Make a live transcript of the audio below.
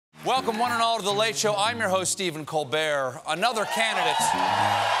Welcome, one and all, to The Late Show. I'm your host, Stephen Colbert. Another candidate.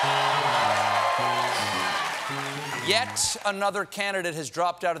 Yet another candidate has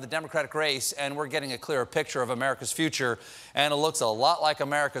dropped out of the Democratic race, and we're getting a clearer picture of America's future, and it looks a lot like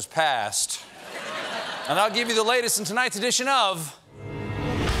America's past. And I'll give you the latest in tonight's edition of...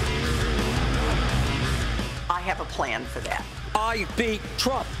 I have a plan for that. I beat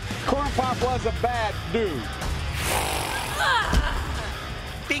Trump. Corn Pop was a bad dude.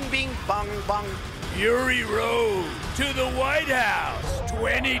 Bing, bing, bong, bong. Fury Road to the White House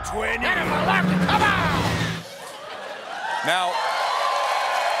 2020. Now,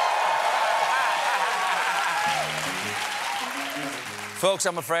 folks,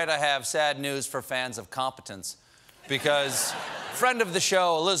 I'm afraid I have sad news for fans of competence, because friend of the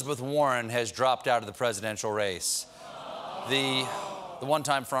show, Elizabeth Warren, has dropped out of the presidential race. The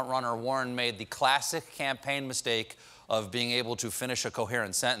one-time frontrunner, Warren, made the classic campaign mistake of being able to finish a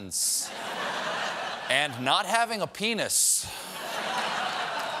coherent sentence and not having a penis.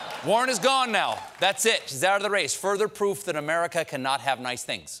 Warren is gone now. That's it. She's out of the race. Further proof that America cannot have nice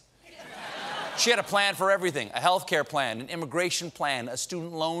things. She had a plan for everything: a health care plan, an immigration plan, a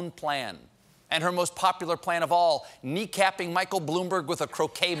student loan plan, and her most popular plan of all, kneecapping Michael Bloomberg with a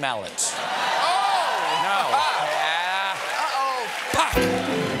croquet mallet. Oh! No. Uh-oh.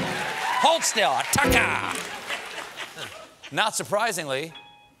 Hold still. Attacker. Not surprisingly,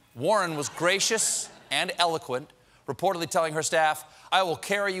 Warren was gracious and eloquent, reportedly telling her staff, "I will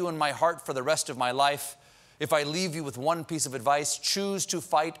carry you in my heart for the rest of my life. If I leave you with one piece of advice, choose to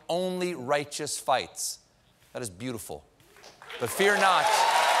fight only righteous fights." That is beautiful. But fear not.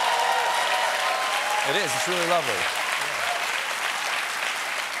 It is. It's really lovely.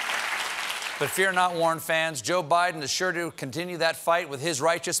 But fear not, Warren fans. Joe Biden is sure to continue that fight with his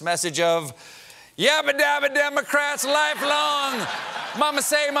righteous message of yabba dabba Democrats lifelong. Mama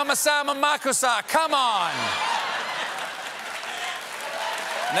say, mama sa, mamakusa. Come on.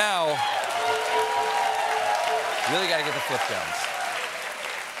 Now, really got to get the flip downs.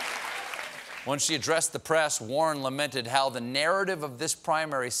 When she addressed the press, Warren lamented how the narrative of this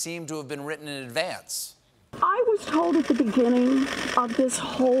primary seemed to have been written in advance. I was told at the beginning of this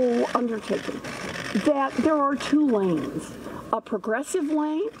whole undertaking that there are two lanes: a progressive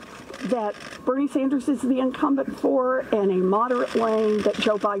lane that Bernie Sanders is the incumbent for, and a moderate lane that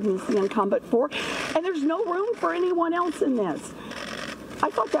Joe Biden is the incumbent for. And there's no room for anyone else in this. I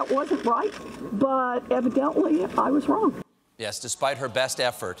thought that wasn't right, but evidently I was wrong. Yes, despite her best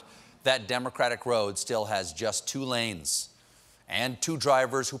effort, that Democratic road still has just two lanes and two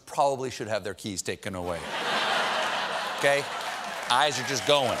drivers who probably should have their keys taken away. Okay? Eyes are just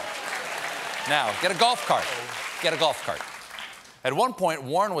going. Now, get a golf cart. Get a golf cart. At one point,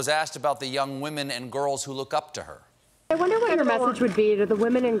 Warren was asked about the young women and girls who look up to her. I wonder what your message would be to the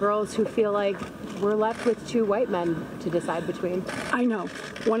women and girls who feel like we're left with two white men to decide between. I know.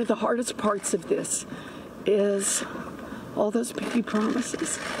 One of the hardest parts of this is all those pinky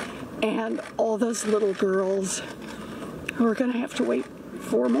promises and all those little girls who are going to have to wait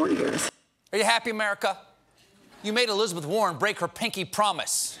 4 more years. Are you happy, America? You made Elizabeth Warren break her pinky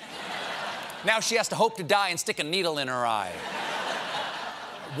promise. Now she has to hope to die and stick a needle in her eye.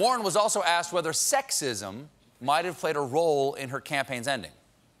 Warren was also asked whether sexism might have played a role in her campaign's ending.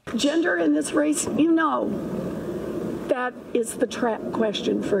 Gender in this race, you know, that is the trap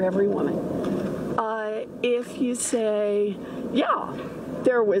question for every woman. If you say, yeah,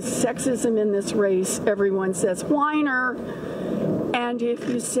 there was sexism in this race, everyone says whiner. And if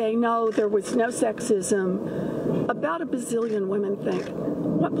you say, no, there was no sexism, about a bazillion women think,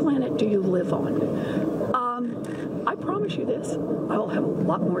 what planet do you live on? I promise you this, I will have a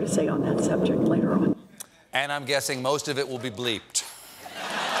lot more to say on that subject later on. And I'm guessing most of it will be bleeped.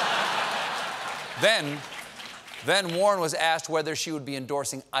 Then Warren was asked whether she would be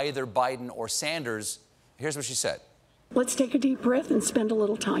endorsing either Biden or Sanders. Here's what she said. Let's take a deep breath and spend a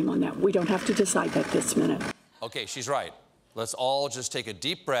little time on that. We don't have to decide that this minute. Okay, she's right. Let's all just take a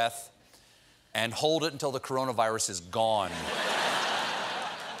deep breath and hold it until the coronavirus is gone.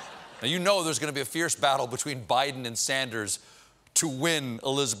 Now, you know there's going to be a fierce battle between Biden and Sanders to win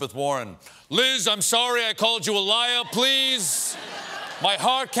Elizabeth Warren. Liz, I'm sorry I called you a liar, please. My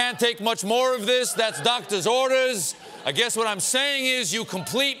heart can't take much more of this. That's doctor's orders. I guess what I'm saying is you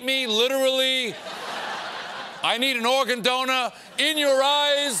complete me, literally. I need an organ donor. In your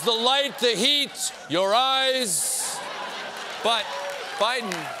eyes, the light, the heat, your eyes. But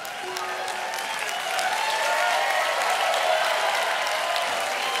Biden...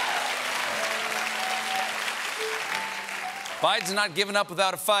 Biden's not giving up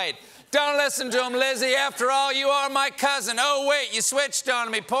without a fight. Don't listen to him, Lizzie. After all, you are my cousin. Oh, wait, you switched on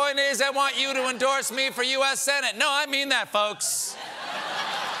me. Point is, I want you to endorse me for U.S. Senate. No, I mean that, folks.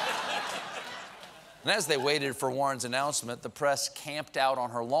 And as they waited for Warren's announcement, the press camped out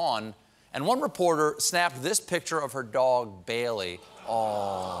on her lawn, and one reporter snapped this picture of her dog, Bailey.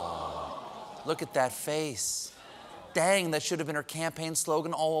 Oh, look at that face. Dang, that should have been her campaign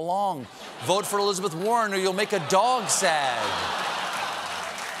slogan all along. Vote for Elizabeth Warren or you'll make a dog sad.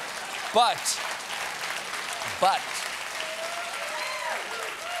 But,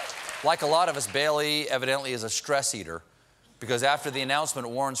 like a lot of us, Bailey evidently is a stress eater, because after the announcement,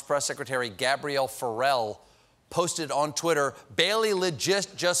 Warren's press secretary, Gabrielle Farrell, posted on Twitter, Bailey legit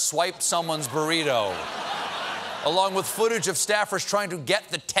just swiped someone's burrito, along with footage of staffers trying to get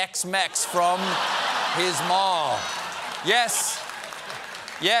the Tex-Mex from his maw. Yes,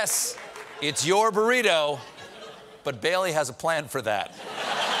 it's your burrito, but Bailey has a plan for that.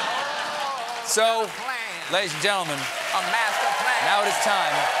 So, ladies and gentlemen, A master plan. now it is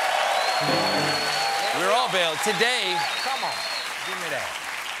time. We're all Bailey. Today, Come on. Give me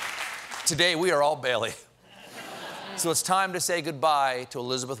that. today we are all Bailey. So it's time to say goodbye to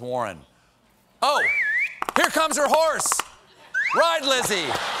Elizabeth Warren. Oh, here comes her horse. Ride, Lizzie.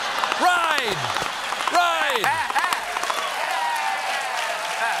 Ride. Ride.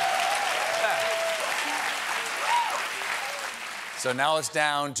 So now it's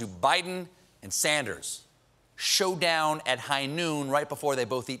down to Biden and Sanders. Showdown at high noon right before they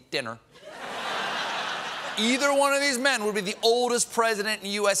both eat dinner. Either one of these men would be the oldest president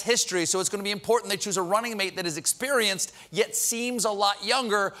in U.S. history, so it's going to be important they choose a running mate that is experienced, yet seems a lot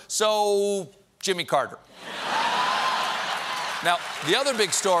younger, so Jimmy Carter. Now, the other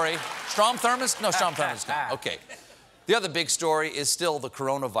big story, Strom Thurmond? No, Strom Thurmond's gone. Okay. The other big story is still the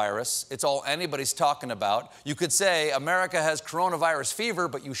coronavirus. It's all anybody's talking about. You could say America has coronavirus fever,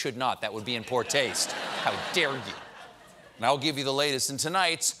 but you should not. That would be in poor taste. How dare you? And I'll give you the latest in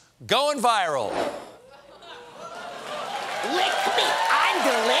tonight's Going Viral. Lick me. I'm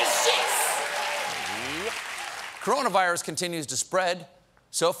delicious. Coronavirus continues to spread.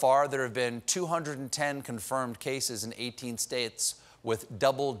 So far, there have been 210 confirmed cases in 18 states with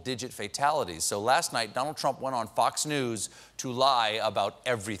double-digit fatalities. So last night, Donald Trump went on Fox News to lie about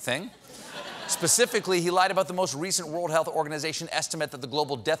everything. Specifically, he lied about the most recent World Health Organization estimate that the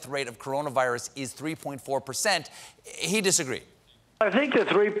global death rate of coronavirus is 3.4%. He disagreed. I think the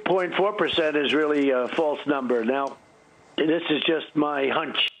 3.4% is really a false number. Now, this is just my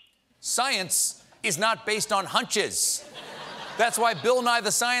hunch. Science is not based on hunches. That's why Bill Nye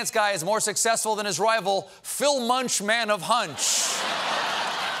the Science Guy is more successful than his rival, Phil Munch, man of hunch.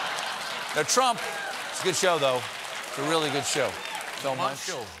 Now, Trump, it's a good show, though. It's a really good show. Phil Munch.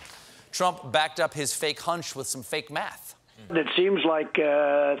 Trump backed up his fake hunch with some fake math. It seems like 3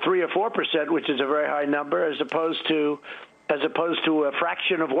 or 4%, which is a very high number, as opposed to a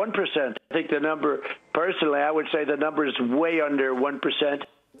fraction of 1%. I think the number, personally, I would say the number is way under 1%.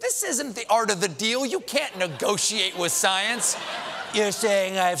 This isn't the art of the deal. You can't negotiate with science. You're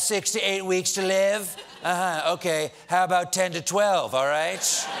saying I have 6 to 8 weeks to live? Okay. How about 10 to 12, all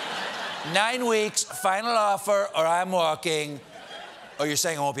right? 9 weeks, final offer, or I'm walking. Oh, you're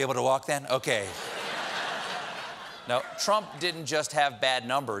saying I won't be able to walk then? Okay. Now, Trump didn't just have bad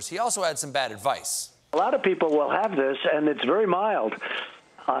numbers. He also had some bad advice. A lot of people will have this, and it's very mild.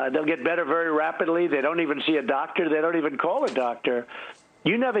 They'll get better very rapidly. They don't even see a doctor. They don't even call a doctor.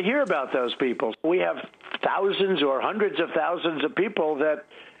 You never hear about those people. We have thousands or hundreds of thousands of people that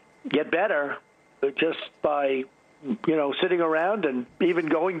get better just by, sitting around and even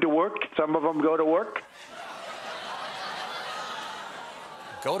going to work. Some of them go to work.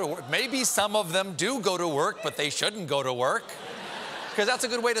 Go to work. Maybe some of them do go to work, but they shouldn't go to work. Because that's a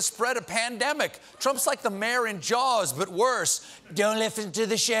good way to spread a pandemic. Trump's like the mayor in Jaws, but worse. Don't listen to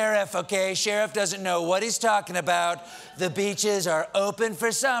the sheriff, okay? Sheriff doesn't know what he's talking about. The beaches are open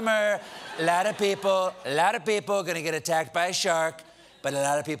for summer. A lot of people are gonna get attacked by a shark, but a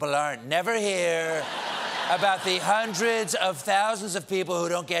lot of people aren't. Never hear about the hundreds of thousands of people who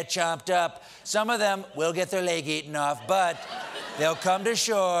don't get chomped up. Some of them will get their leg eaten off, but they'll come to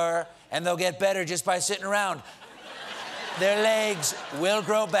shore and they'll get better just by sitting around. Their legs will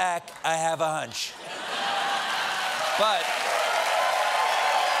grow back, I have a hunch. But,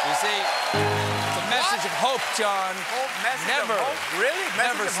 you see, the message of hope, John,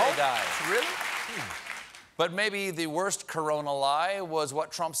 never say die. Really? But maybe the worst corona lie was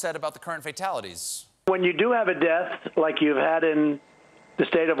what Trump said about the current fatalities. When you do have a death, like you've had in the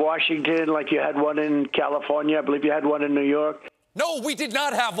state of Washington, like you had one in California, I believe you had one in New York. No, we did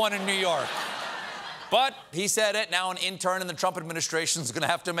not have one in New York. But he said it. Now an intern in the Trump administration is going to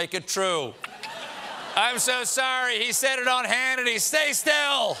have to make it true. I'm so sorry. He said it on Hannity. Stay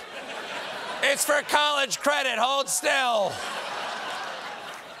still. It's for college credit. Hold still.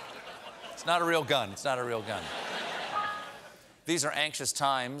 It's not a real gun. It's not a real gun. These are anxious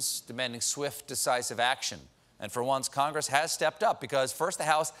times demanding swift, decisive action. And for once, Congress has stepped up because first the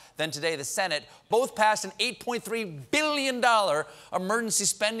House, then today the Senate, both passed an $8.3 billion emergency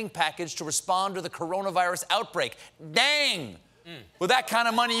spending package to respond to the coronavirus outbreak. Dang! With that kind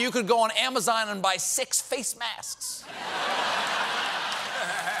of money, you could go on Amazon and buy 6 face masks.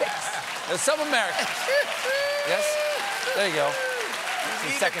 Some Americans. Yes? There you go.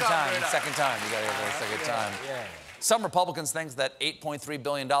 It's the second time. The second time. You got to go the second time. Yeah. Some Republicans think that $8.3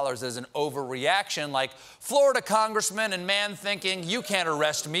 billion is an overreaction, like Florida Congressman and man thinking, you can't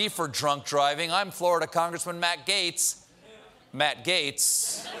arrest me for drunk driving. I'm Florida Congressman Matt Gaetz. Matt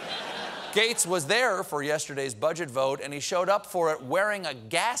Gaetz. Gaetz was there for yesterday's budget vote, and he showed up for it wearing a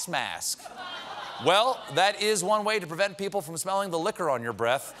gas mask. Well, that is one way to prevent people from smelling the liquor on your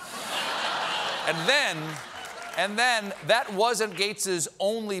breath. And then, that wasn't Gaetz's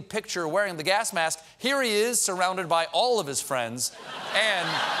only picture wearing the gas mask. Here he is, surrounded by all of his friends. And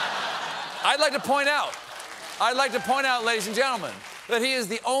I'd like to point out, ladies and gentlemen, that he is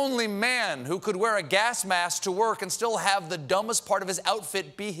the only man who could wear a gas mask to work and still have the dumbest part of his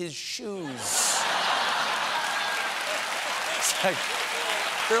outfit be his shoes.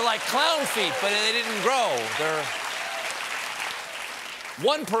 They're like clown feet, but they didn't grow.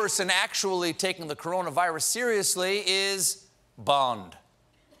 One person actually taking the coronavirus seriously is Bond.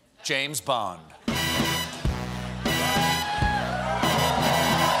 James Bond.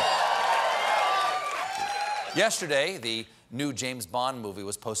 Yesterday, the new James Bond movie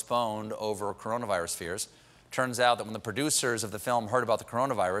was postponed over coronavirus fears. Turns out that when the producers of the film heard about the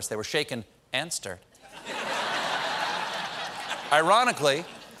coronavirus, they were shaken and stirred. Ironically,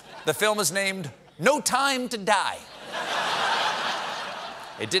 the film is named No Time to Die.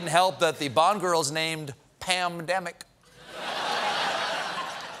 It didn't help that the Bond girl's named Pam-demic.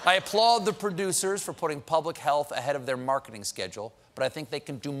 I applaud the producers for putting public health ahead of their marketing schedule, but I think they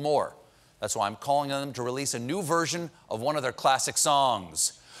can do more. That's why I'm calling on them to release a new version of one of their classic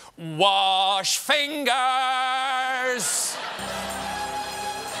songs. Wash fingers!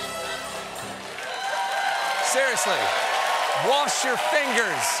 Seriously, wash your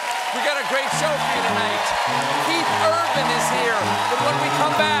fingers. We got a great show for you tonight. Keith Urban is here with what we